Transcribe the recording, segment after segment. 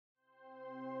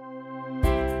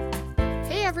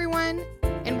everyone,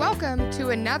 and welcome to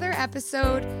another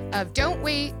episode of Don't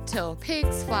Wait Till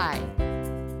Pigs Fly,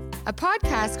 a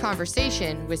podcast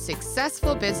conversation with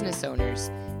successful business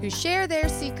owners who share their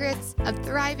secrets of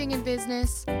thriving in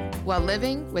business while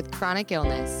living with chronic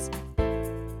illness.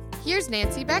 Here's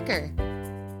Nancy Becker.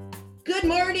 Good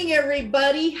morning,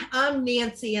 everybody. I'm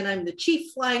Nancy, and I'm the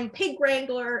Chief Flying Pig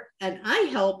Wrangler, and I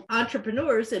help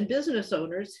entrepreneurs and business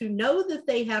owners who know that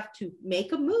they have to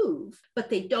make a move, but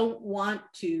they don't want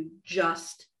to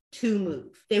just to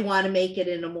move. They want to make it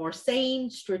in a more sane,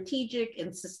 strategic,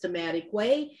 and systematic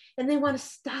way, and they want to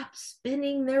stop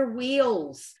spinning their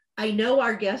wheels. I know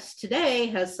our guest today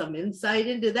has some insight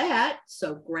into that,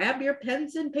 so grab your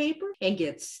pens and paper and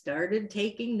get started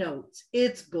taking notes.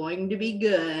 It's going to be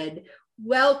good.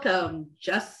 Welcome,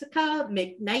 Jessica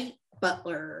McKnight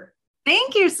Butler.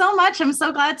 Thank you so much. I'm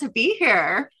so glad to be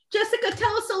here. Jessica,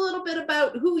 tell us a little bit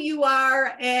about who you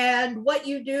are and what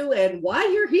you do and why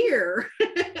you're here.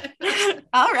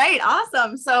 All right,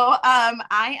 awesome. So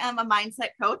I am a mindset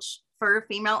coach for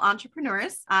female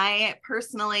entrepreneurs. I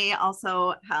personally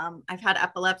also, I've had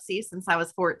epilepsy since I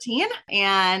was 14,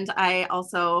 and I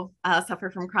also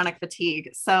suffer from chronic fatigue.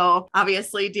 So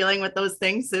obviously dealing with those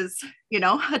things is,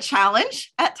 a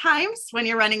challenge at times when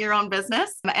you're running your own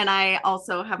business. And I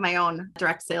also have my own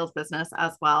direct sales business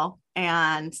as well.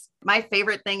 And my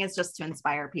favorite thing is just to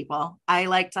inspire people. I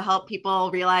like to help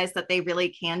people realize that they really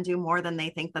can do more than they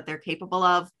think that they're capable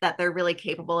of, that they're really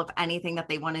capable of anything that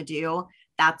they want to do.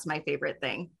 That's my favorite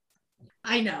thing.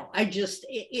 I know.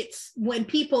 It's when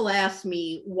people ask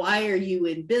me, why are you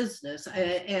in business?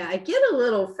 I get a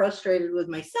little frustrated with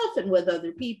myself and with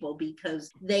other people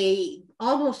because they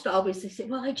almost always say,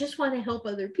 well, I just want to help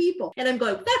other people. And I'm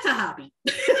going, that's a hobby.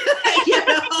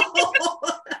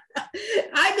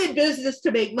 I'm in business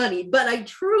to make money, but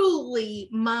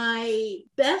my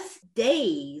best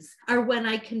days are when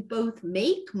I can both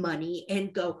make money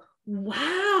and go,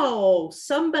 wow,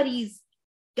 somebody's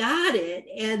got it,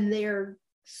 and they're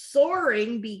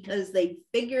soaring because they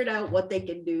figured out what they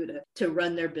can do to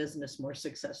run their business more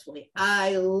successfully.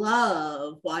 I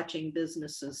love watching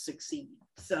businesses succeed.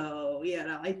 So,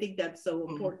 I think that's so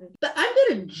important. But I'm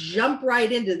going to jump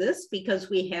right into this because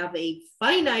we have a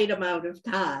finite amount of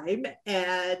time,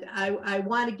 and I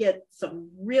want to get some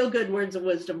real good words of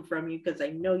wisdom from you because I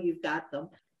know you've got them.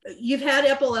 You've had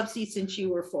epilepsy since you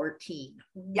were 14.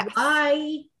 Yes.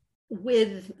 Why,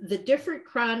 with the different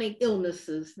chronic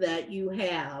illnesses that you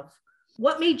have,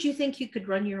 what made you think you could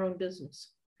run your own business?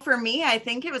 For me, I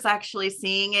think it was actually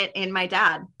seeing it in my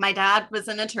dad. My dad was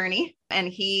an attorney and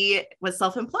he was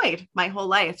self-employed my whole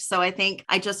life. So I think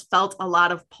I just felt a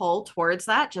lot of pull towards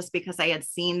that just because I had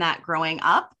seen that growing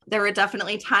up. There were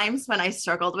definitely times when I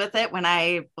struggled with it, when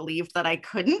I believed that I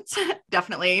couldn't.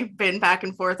 Definitely been back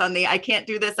and forth on the I can't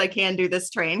do this, I can do this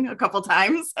train a couple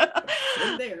times.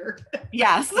 There.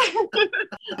 Yes.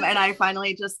 And I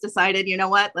finally just decided, you know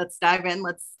what, let's dive in.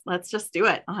 Let's just do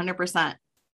it 100%.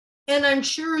 And I'm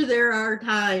sure there are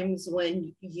times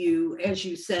when you, as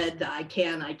you said, I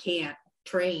can't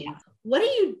train. Yeah. What do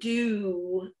you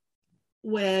do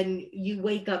when you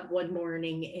wake up one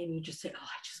morning and you just say, oh,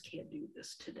 I just can't do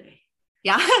this today?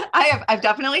 Yeah, I've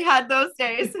definitely had those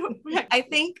days. I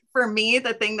think for me,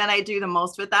 the thing that I do the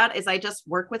most with that is I just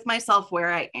work with myself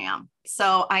where I am.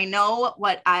 So I know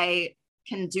what I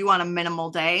can do on a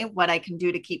minimal day, what I can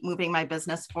do to keep moving my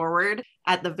business forward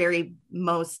at the very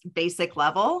most basic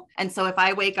level. And so if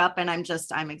I wake up and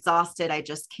I'm exhausted, I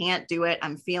just can't do it,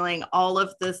 I'm feeling all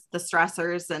of the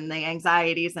stressors and the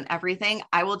anxieties and everything,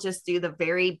 I will just do the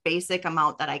very basic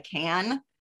amount that I can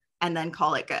and then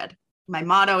call it good. My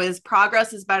motto is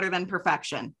progress is better than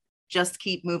perfection. Just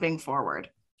keep moving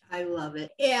forward. I love it.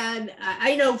 And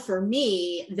I know for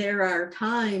me, there are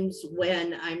times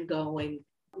when I'm going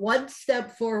one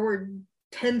step forward,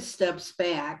 10 steps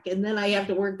back, and then I have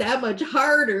to work that much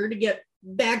harder to get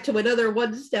back to another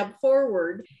one step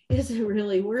forward. Is it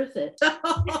really worth it?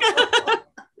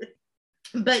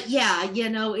 But yeah,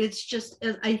 it's just,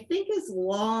 I think as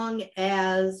long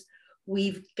as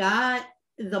we've got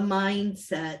the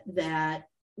mindset that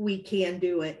we can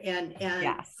do it. And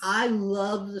yes. I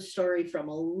love the story from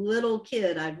a little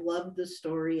kid. I've loved the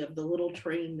story of the little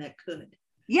train that could.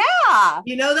 Yeah.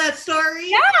 You know that story?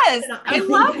 Yes. I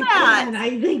love that.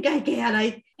 I think I can.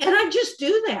 I just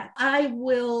do that. I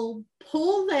will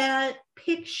pull that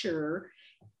picture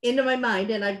into my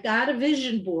mind, and I've got a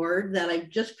vision board that I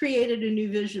just created, a new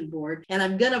vision board, and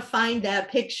I'm going to find that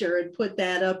picture and put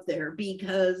that up there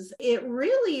because it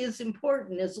really is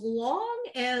important. As long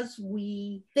as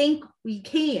we think we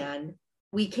can,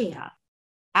 we can.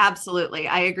 Absolutely.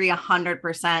 I agree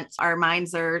 100%. Our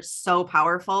minds are so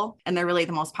powerful and they're really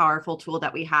the most powerful tool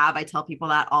that we have. I tell people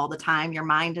that all the time. Your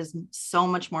mind is so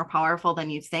much more powerful than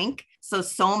you think.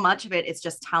 So much of it is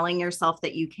just telling yourself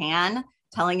that you can,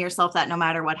 telling yourself that no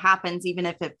matter what happens, even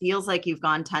if it feels like you've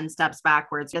gone 10 steps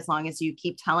backwards, as long as you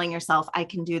keep telling yourself, I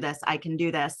can do this,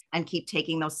 and keep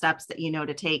taking those steps that you know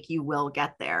to take, you will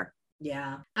get there.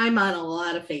 Yeah, I'm on a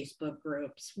lot of Facebook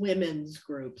groups, women's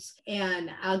groups,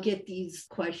 and I'll get these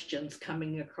questions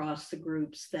coming across the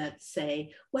groups that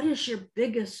say, what is your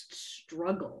biggest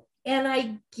struggle? And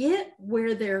I get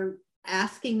where they're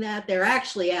asking that. They're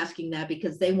actually asking that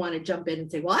because they want to jump in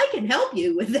and say, well, I can help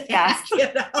you with that. Yes. You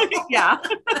know? Yeah.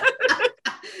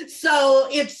 So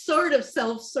it's sort of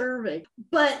self-serving,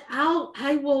 but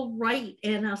I will write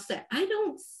and I'll say, I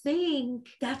don't think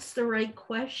that's the right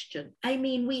question. I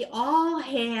mean, we all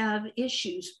have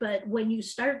issues, but when you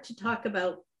start to talk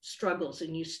about struggles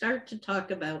and you start to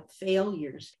talk about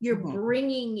failures, you're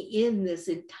bringing in this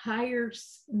entire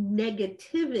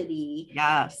negativity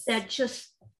that just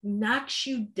knocks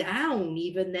you down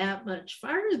even that much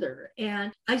farther.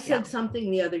 And I said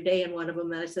something the other day in one of them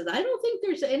that I said, I don't think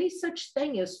there's any such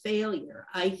thing as failure,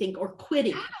 I think, or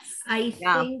quitting. I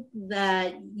think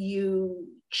that you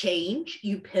change,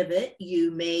 you pivot,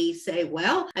 you may say,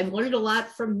 well, I've learned a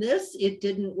lot from this. It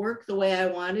didn't work the way I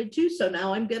wanted to, so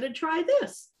now I'm going to try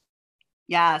this.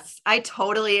 Yes, I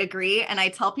totally agree. And I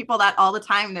tell people that all the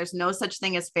time. There's no such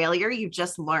thing as failure. You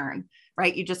just learn,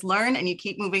 right? You just learn and you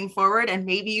keep moving forward. And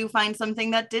maybe you find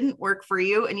something that didn't work for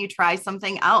you and you try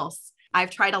something else. I've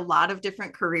tried a lot of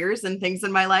different careers and things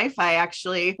in my life. I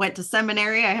actually went to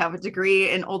seminary. I have a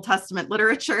degree in Old Testament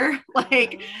literature.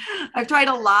 I've tried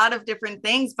a lot of different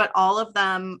things, but all of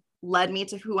them led me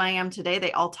to who I am today.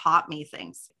 They all taught me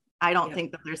things. I don't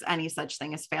think that there's any such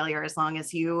thing as failure as long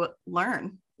as you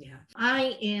learn. Yeah,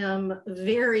 I am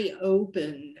very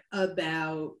open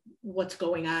about what's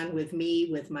going on with me,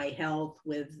 with my health,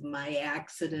 with my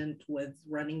accident, with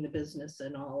running the business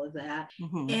and all of that.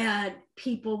 And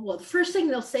people, well, the first thing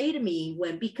they'll say to me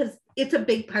because it's a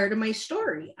big part of my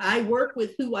story. I work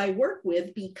with who I work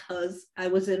with because I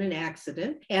was in an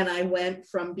accident and I went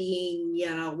from being,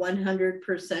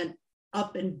 100%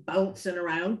 up and bouncing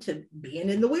around to being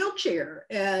in the wheelchair.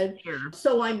 And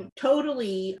so I'm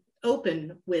totally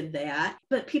open with that.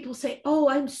 But people say, oh,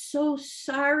 I'm so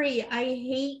sorry. I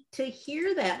hate to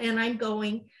hear that. And I'm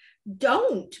going,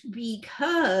 don't,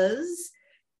 because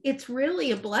it's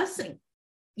really a blessing.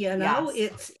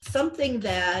 It's something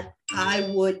that I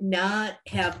would not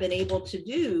have been able to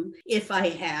do if I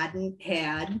hadn't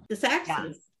had this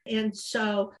accident. And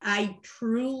so I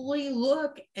truly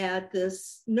look at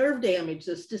this nerve damage,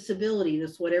 this disability,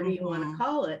 this whatever you want to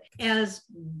call it, as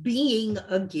being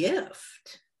a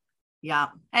gift. Yeah.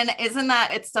 And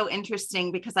it's so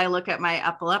interesting because I look at my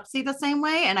epilepsy the same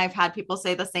way. And I've had people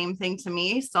say the same thing to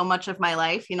me so much of my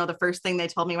life. The first thing they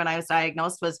told me when I was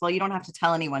diagnosed was, well, you don't have to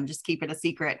tell anyone, just keep it a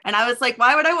secret. And I was like,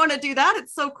 why would I want to do that?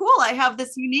 It's so cool. I have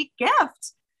this unique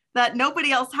gift that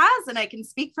nobody else has. And I can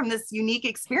speak from this unique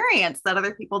experience that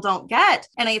other people don't get.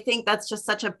 And I think that's just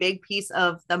such a big piece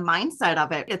of the mindset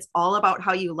of it. It's all about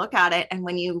how you look at it. And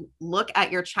when you look at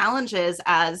your challenges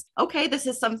as, okay, this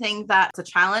is something that's a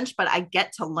challenge, but I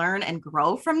get to learn and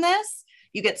grow from this,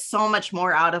 you get so much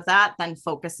more out of that than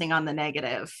focusing on the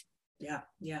negative.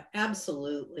 Yeah,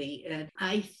 absolutely. And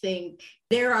I think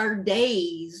there are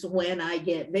days when I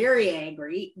get very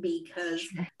angry because,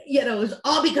 it's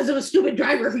all because of a stupid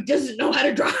driver who doesn't know how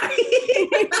to drive.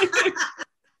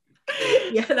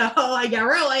 I got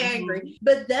really angry.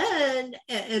 But then,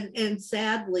 and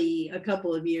sadly, a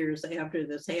couple of years after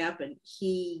this happened,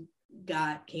 he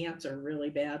got cancer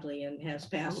really badly and has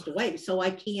passed away. So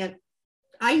I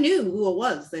knew who it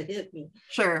was that hit me.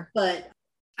 Sure. But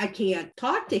I can't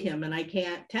talk to him and I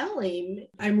can't tell him,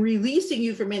 I'm releasing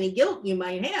you from any guilt you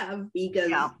might have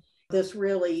because this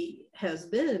really has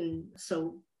been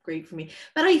so great for me.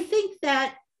 But I think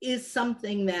that is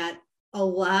something that a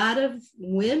lot of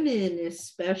women,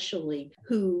 especially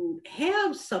who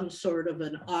have some sort of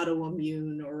an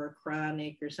autoimmune or a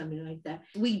chronic or something like that,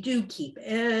 we do keep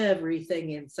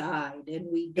everything inside and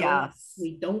we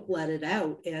don't let it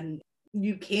out. And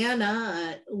you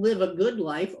cannot live a good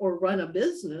life or run a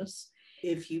business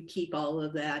if you keep all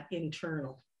of that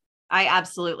internal. I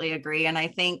absolutely agree. And I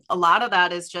think a lot of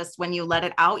that is just when you let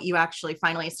it out, you actually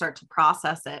finally start to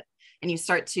process it. And you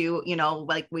start to,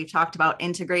 like we've talked about,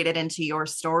 integrate it into your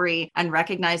story and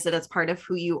recognize it as part of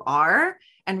who you are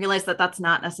and realize that that's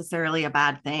not necessarily a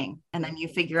bad thing. And then you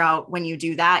figure out, when you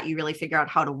do that, you really figure out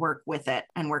how to work with it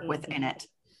and work within it.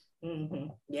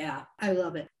 Yeah, I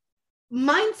love it.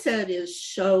 mindset is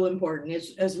so important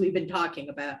as we've been talking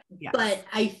about. Yes. But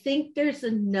I think there's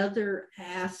another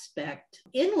aspect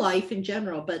in life in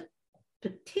general, but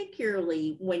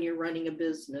particularly when you're running a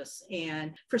business.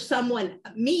 And for someone,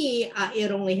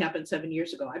 it only happened 7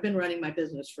 years ago. I've been running my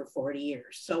business for 40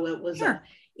 years. So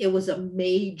it was a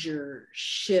major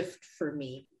shift for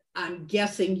me. I'm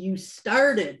guessing you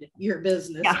started your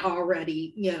business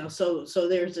already, so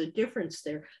there's a difference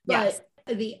there. But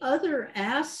the other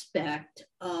aspect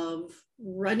of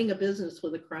running a business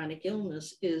with a chronic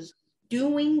illness is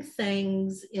doing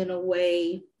things in a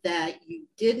way that you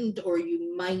didn't or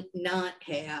you might not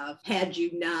have had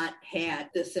you not had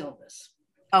this illness.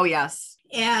 Oh, yes.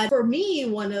 And for me,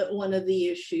 one of the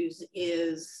issues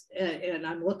is, and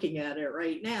I'm looking at it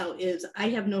right now, is I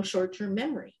have no short-term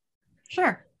memory.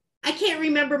 Sure. I can't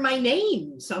remember my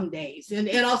name some days. And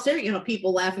in all seriousness,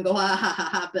 people laugh and go, ha, ha, ha,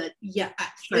 ha. But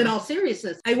sure. In all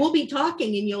seriousness, I will be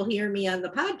talking and you'll hear me on the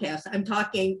podcast. I'm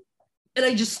talking and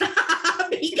I just stop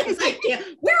because I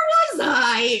can't, where was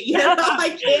I?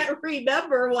 I can't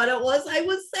remember what it was I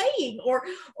was saying,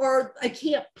 or I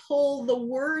can't pull the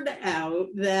word out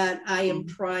that I am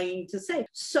trying to say.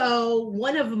 So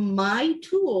one of my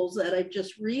tools that I've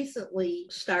just recently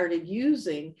started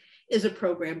using is a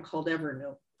program called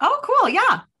Evernote. Oh, cool.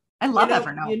 Yeah. I love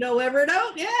Evernote. You know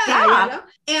Evernote? Yeah.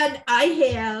 And I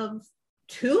have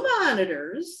 2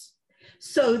 monitors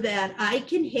so that I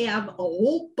can have a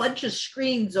whole bunch of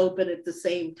screens open at the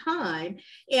same time.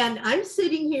 And I'm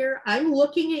sitting here, I'm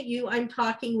looking at you, I'm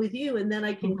talking with you, and then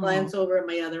I can glance over at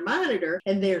my other monitor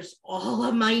and there's all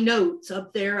of my notes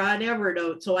up there on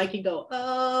Evernote. So I can go,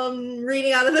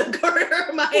 reading out of the corner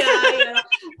of my eye.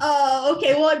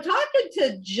 Okay, well, I'm talking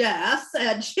to Jess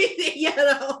and she,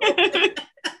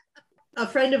 a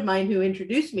friend of mine who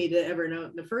introduced me to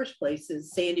Evernote in the first place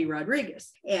is Sandy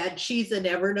Rodriguez. And she's an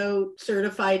Evernote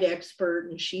certified expert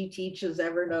and she teaches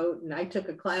Evernote. And I took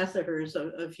a class of hers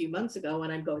a few months ago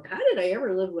and I'm going, how did I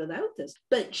ever live without this?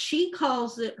 But she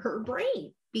calls it her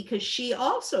brain because she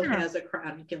also has a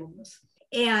chronic illness.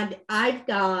 And I've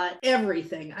got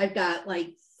everything. I've got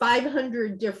like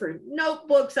 500 different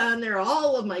notebooks on there.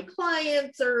 All of my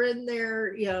clients are in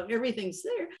there, everything's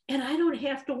there. And I don't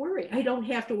have to worry.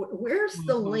 Where's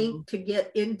the link to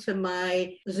get into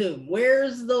my Zoom?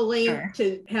 Where's the link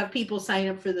to have people sign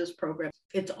up for this program?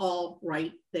 It's all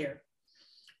right there.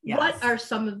 Yes. What are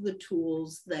some of the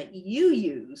tools that you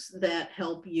use that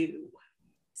help you?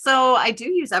 So I do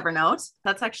use Evernote.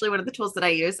 That's actually one of the tools that I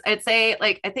use. I'd say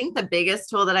I think the biggest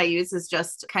tool that I use is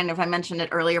just kind of, I mentioned it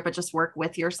earlier, but just work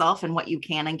with yourself and what you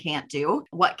can and can't do.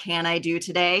 What can I do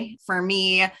today? For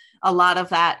me, a lot of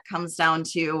that comes down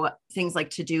to things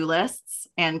like to-do lists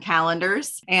and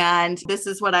calendars. And this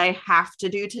is what I have to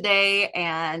do today.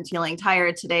 And feeling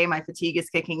tired today, my fatigue is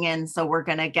kicking in. So we're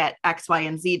going to get X, Y,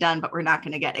 and Z done, but we're not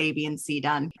going to get A, B, and C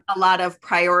done. A lot of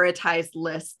prioritized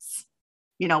lists.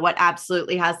 What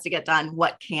absolutely has to get done,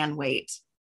 what can wait.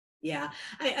 Yeah,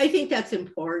 I think that's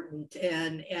important.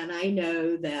 And I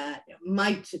know that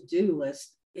my to-do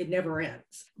list, it never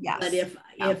ends. Yes. But if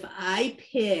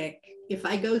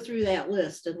I go through that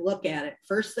list and look at it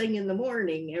first thing in the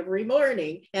morning, every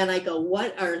morning, and I go,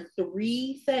 what are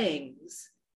 3 things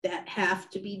that have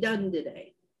to be done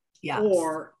today? Yes.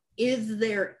 Or is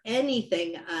there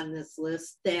anything on this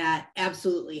list that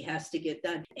absolutely has to get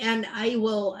done? And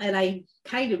I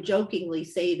kind of jokingly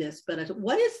say this, but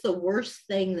what is the worst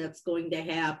thing that's going to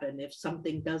happen if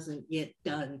something doesn't get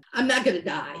done? I'm not going to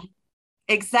die.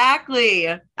 Exactly.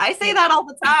 I say that all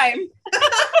the time.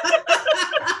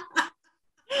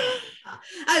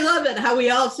 I love it how we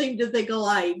all seem to think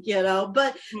alike,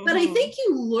 but I think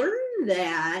you learn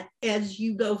that as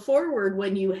you go forward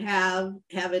when you have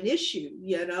an issue,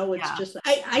 it's just,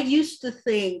 I used to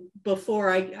think before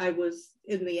I was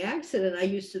in the accident, I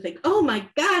used to think, oh my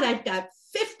God, I've got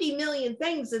 50 million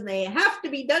things and they have to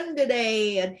be done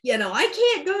today. And,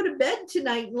 I can't go to bed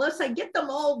tonight unless I get them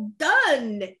all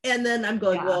done. And then I'm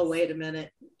going, well, wait a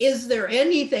minute. Is there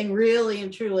anything really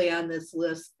and truly on this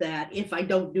list that if I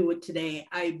don't do it today,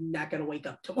 I'm not going to wake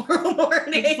up tomorrow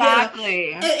morning?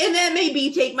 Exactly. And that may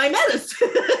be take my medicine.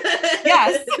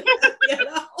 Yes.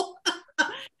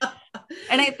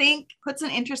 And I think puts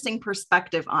an interesting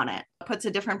perspective on it, puts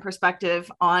a different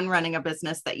perspective on running a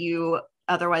business that you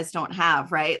otherwise don't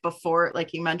have, right? Before,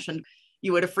 like you mentioned,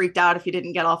 you would have freaked out if you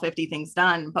didn't get all 50 things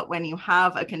done. But when you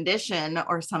have a condition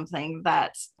or something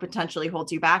that potentially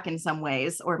holds you back in some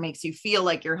ways, or makes you feel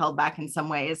like you're held back in some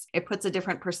ways, it puts a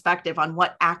different perspective on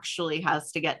what actually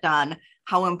has to get done.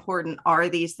 How important are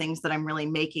these things that I'm really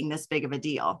making this big of a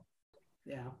deal?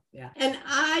 Yeah. And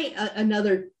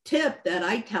another tip that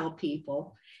I tell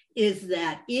people is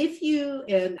that if you,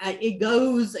 it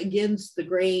goes against the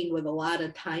grain with a lot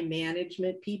of time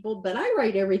management people, but I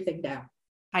write everything down.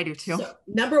 I do too. So,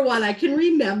 number one, I can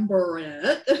remember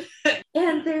it.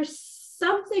 And there's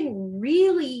something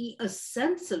really, a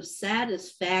sense of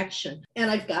satisfaction.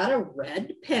 And I've got a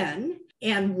red pen.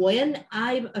 And when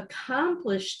I've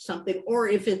accomplished something, or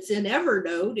if it's in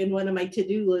Evernote, in one of my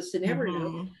to-do lists in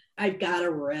Evernote, I've got a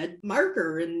red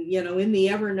marker and, in the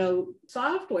Evernote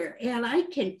software, and I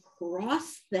can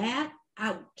cross that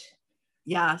out.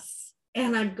 Yes.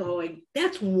 And I'm going,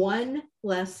 that's one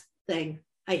less thing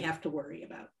I have to worry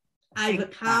about. I've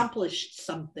accomplished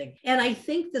something. And I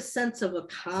think the sense of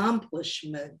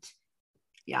accomplishment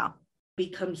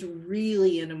becomes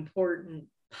really an important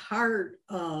part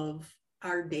of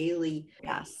our daily.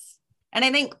 Yes. And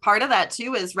I think part of that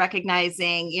too is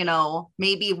recognizing,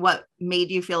 maybe what made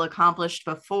you feel accomplished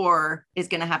before is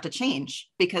going to have to change,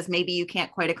 because maybe you can't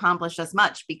quite accomplish as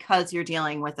much because you're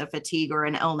dealing with a fatigue or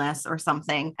an illness or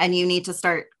something. And you need to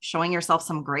start showing yourself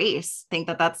some grace. I think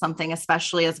that that's something,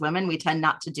 especially as women, we tend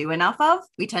not to do enough of.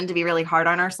 We tend to be really hard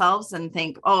on ourselves and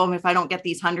think, oh, if I don't get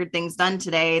these 100 things done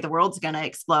today, the world's going to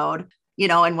explode.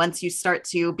 And once you start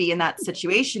to be in that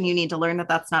situation, you need to learn that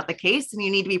that's not the case. And you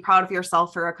need to be proud of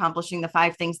yourself for accomplishing the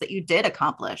 5 things that you did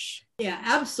accomplish. Yeah,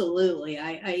 absolutely.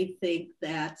 I think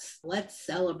let's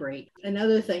celebrate.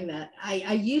 Another thing that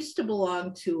I used to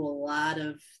belong to a lot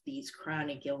of these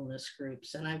chronic illness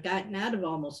groups, and I've gotten out of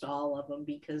almost all of them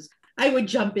because I would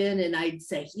jump in and I'd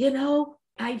say,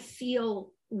 I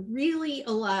feel really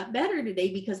a lot better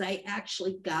today because I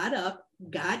actually got up,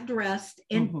 got dressed,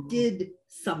 and did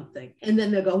something. And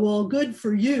then they go, well, good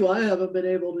for you. I haven't been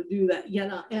able to do that,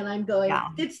 and I'm going,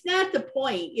 It's not the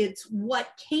point. It's what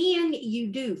can you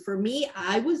do? For me,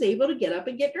 I was able to get up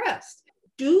and get dressed.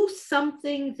 Do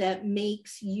something that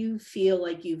makes you feel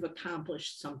like you've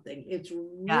accomplished something. It's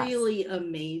really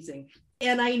amazing.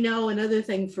 And I know another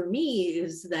thing for me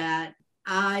is that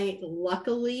I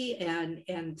luckily,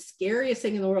 and scariest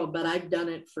thing in the world, but I've done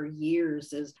it for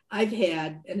years, is I've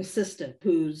had an assistant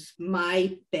who's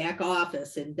my back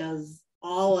office and does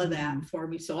all of that for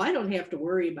me. So I don't have to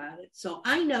worry about it. So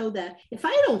I know that if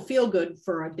I don't feel good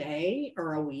for a day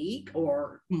or a week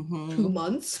or 2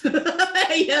 months,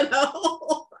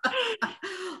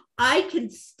 I can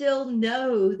still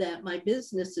know that my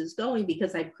business is going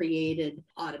because I've created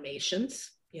automations,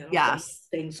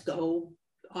 things go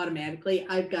automatically.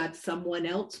 I've got someone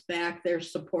else back there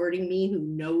supporting me who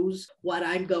knows what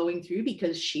I'm going through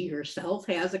because she herself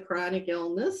has a chronic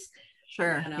illness.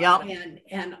 Sure.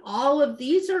 And all of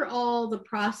these are all the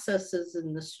processes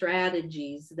and the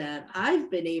strategies that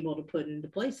I've been able to put into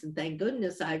place. And thank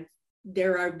goodness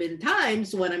there have been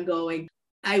times when I'm going,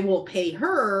 I will pay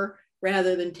her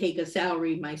rather than take a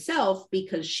salary myself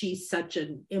because she's such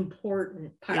an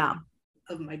important part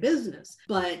of my business.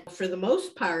 But for the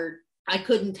most part, I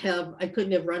couldn't have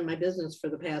run my business for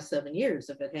the past 7 years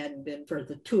if it hadn't been for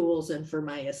the tools and for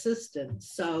my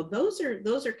assistants. So those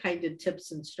are kind of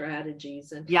tips and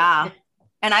strategies. And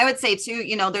and I would say too,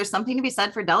 there's something to be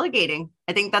said for delegating.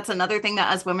 I think that's another thing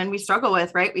that as women we struggle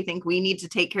with, right? We think we need to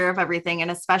take care of everything. And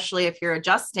especially if you're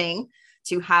adjusting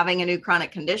to having a new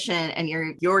chronic condition and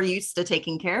you're used to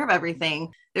taking care of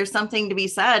everything, there's something to be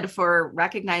said for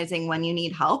recognizing when you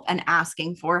need help and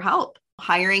asking for help,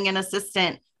 hiring an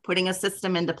assistant, putting a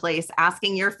system into place,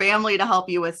 asking your family to help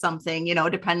you with something,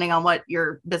 depending on what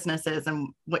your business is and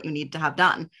what you need to have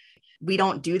done. We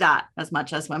don't do that as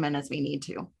much as women as we need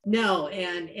to. No.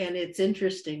 And it's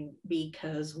interesting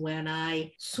because when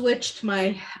I switched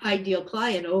my ideal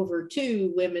client over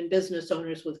to women business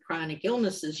owners with chronic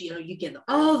illnesses, you get,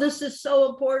 oh, this is so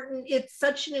important. It's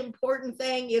such an important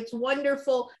thing. It's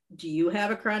wonderful. Do you have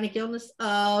a chronic illness?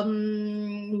 Well,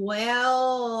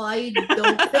 I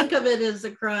don't think of it as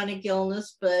a chronic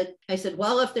illness, but I said,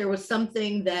 well, if there was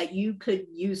something that you could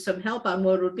use some help on,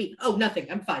 what would it be? Oh, nothing.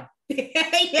 I'm fine.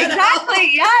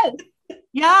 Exactly. Yes.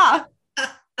 Yeah.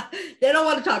 They don't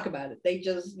want to talk about it. They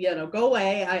just, go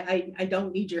away. I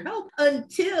don't need your help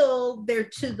until they're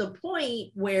to the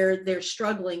point where they're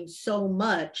struggling so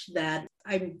much that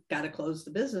I've got to close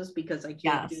the business because I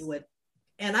can't do it.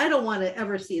 And I don't want to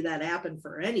ever see that happen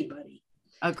for anybody.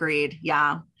 Agreed.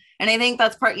 Yeah. And I think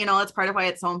that's part of why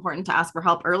it's so important to ask for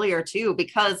help earlier too,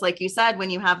 because like you said, when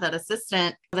you have that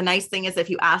assistant, the nice thing is if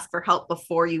you ask for help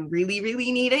before you really,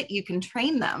 really need it, you can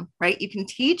train them, right? You can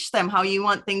teach them how you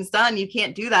want things done. You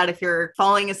can't do that if you're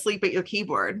falling asleep at your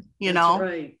keyboard,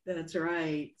 That's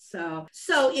right. So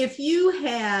if you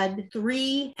had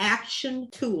 3 action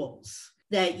tools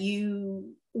that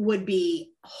you would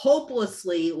be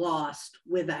hopelessly lost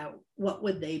without, what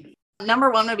would they be?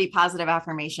 Number 1 would be positive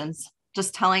affirmations.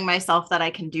 just telling myself that I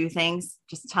can do things,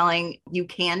 just telling you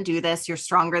can do this. You're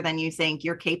stronger than you think.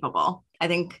 You're capable. I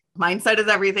think mindset is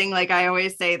everything. Like I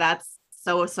always say, that's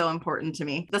so, so important to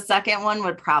me. The second one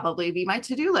would probably be my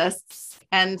to-do lists.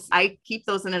 And I keep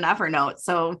those in an Evernote.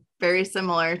 So very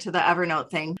similar to the Evernote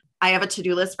thing. I have a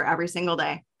to-do list for every single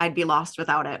day. I'd be lost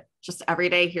without it. Just every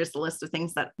day, here's the list of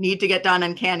things that need to get done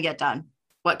and can get done.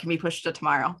 What can be pushed to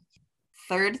tomorrow?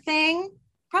 Third thing,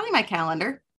 probably my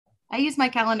calendar. I use my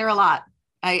calendar a lot.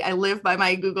 I live by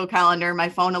my Google Calendar. My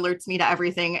phone alerts me to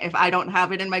everything. If I don't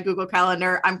have it in my Google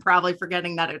Calendar, I'm probably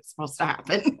forgetting that it's supposed to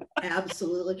happen.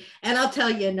 Absolutely. And I'll tell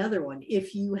you another one.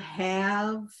 If you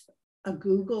have a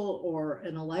Google or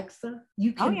an Alexa,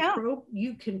 you can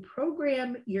you can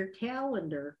program your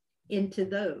calendar into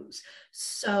those.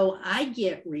 So I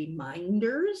get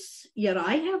reminders.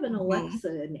 I have an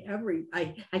Alexa in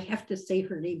I have to say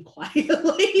her name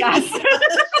quietly. Yes.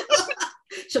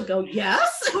 She'll go,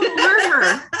 yes.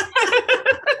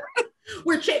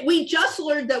 We just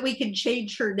learned that we can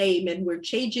change her name, and we're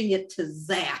changing it to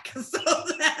Zach, so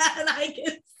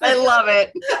that I love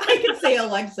it. I can say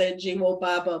Alexa and she will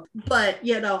pop up. But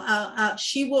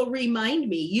she will remind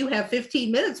me, you have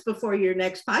 15 minutes before your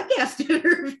next podcast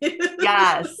interview.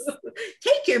 Yes.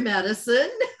 Take your medicine.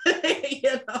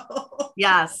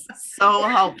 Yes, so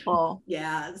helpful.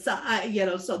 Yeah. So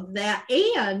so that,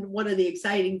 and one of the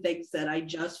exciting things that I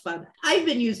just found, I've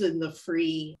been using the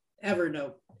free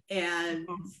Evernote, and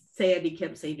Sandy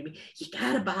kept saying to me, you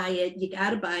got to buy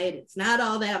it. It's not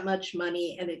all that much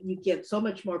money, and you get so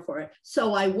much more for it.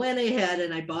 So I went ahead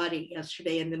and I bought it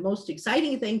yesterday. And the most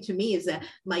exciting thing to me is that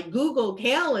my Google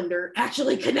Calendar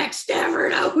actually connects to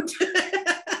Evernote.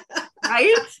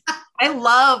 Right? I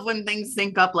love when things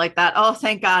sync up like that. Oh,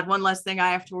 thank God. One less thing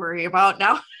I have to worry about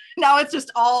now. Now it's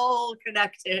just all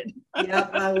connected.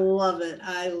 Yep, I love it.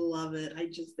 I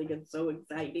just think it's so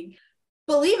exciting.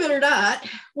 Believe it or not,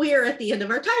 we are at the end of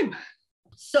our time.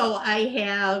 So I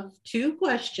have 2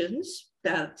 questions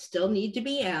that still need to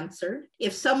be answered.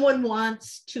 If someone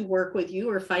wants to work with you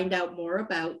or find out more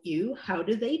about you, how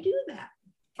do they do that?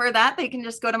 For that, they can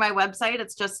just go to my website.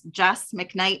 It's just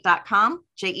jessmcknight.com,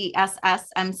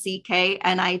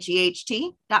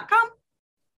 JessMcknight.com.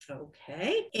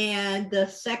 Okay. And the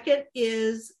second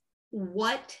is,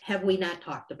 what have we not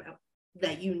talked about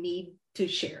that you need to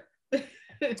share?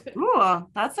 Ooh,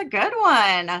 that's a good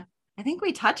one. I think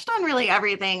we touched on really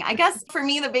everything. I guess for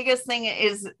me, the biggest thing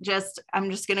is I'm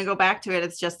just going to go back to it.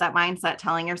 It's just that mindset,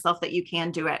 telling yourself that you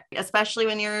can do it, especially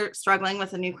when you're struggling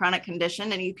with a new chronic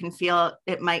condition and you can feel,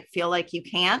 it might feel like you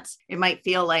can't. It might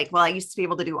feel like, well, I used to be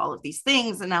able to do all of these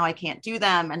things and now I can't do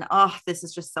them. And this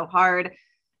is just so hard.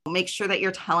 Make sure that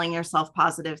you're telling yourself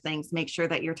positive things. Make sure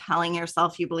that you're telling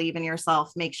yourself you believe in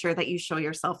yourself. Make sure that you show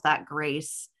yourself that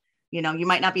grace. You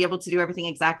might not be able to do everything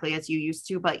exactly as you used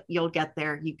to, but you'll get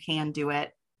there. You can do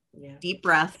it. Yeah. Deep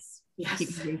breaths. Yes.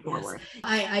 Keep moving forward.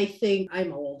 I think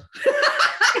I'm old.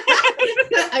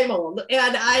 I'm old.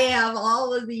 And I have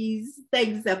all of these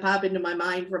things that pop into my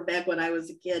mind from back when I was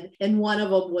a kid. And one of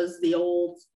them was the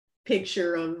old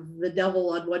picture of the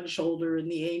devil on one shoulder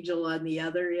and the angel on the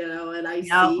other, and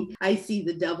I see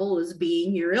the devil as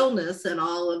being your illness and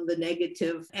all of the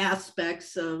negative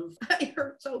aspects of, I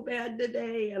hurt so bad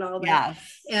today and all that.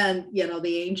 Yes. And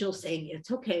the angel saying it's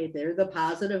okay. They're the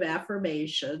positive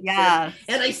affirmations. Yes.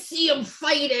 And I see them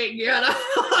fighting, and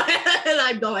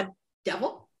I'm going,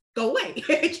 devil, go away.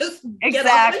 Just get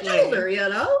off my shoulder,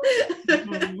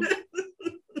 Mm-hmm.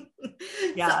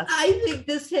 Yes. So I think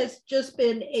this has just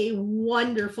been a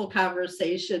wonderful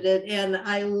conversation, and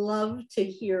I love to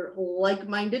hear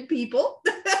like-minded people.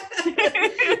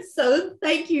 So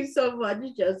thank you so much,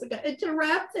 Jessica. And to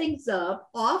wrap things up,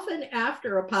 often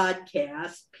after a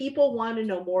podcast, people want to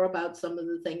know more about some of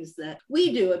the things that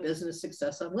we do at Business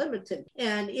Success Unlimited.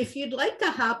 And if you'd like to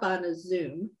hop on a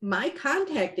Zoom, my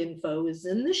contact info is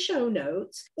in the show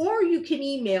notes, or you can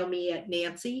email me at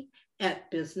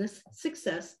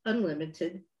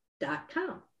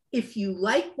nancy@businesssuccessunlimited.com. If you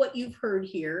like what you've heard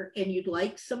here and you'd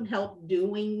like some help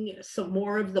doing some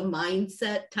more of the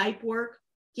mindset type work,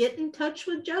 get in touch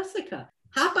with Jessica.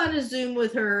 Hop on a Zoom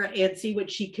with her and see what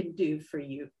she can do for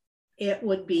you. It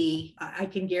would be, I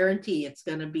can guarantee it's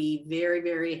going to be very,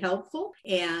 very helpful,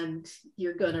 and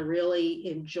you're going to really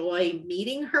enjoy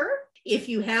meeting her. If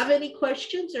you have any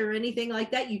questions or anything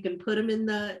like that, you can put them in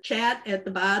the chat at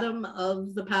the bottom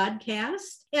of the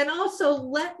podcast. And also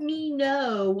let me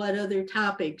know what other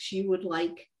topics you would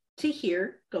like to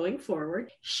hear going forward.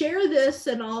 Share this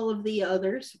and all of the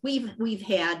others. We've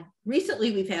had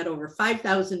over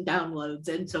 5,000 downloads,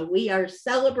 and so we are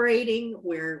celebrating.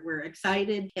 We're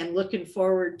excited and looking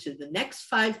forward to the next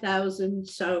 5,000.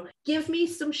 So give me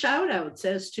some shout outs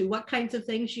as to what kinds of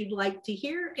things you'd like to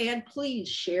hear, and please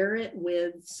share it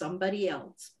with somebody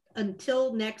else.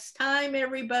 Until next time,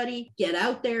 everybody, get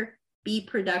out there, be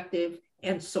productive,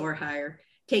 and soar higher.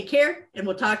 Take care, and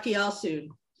we'll talk to y'all soon.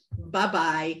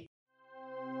 Bye-bye.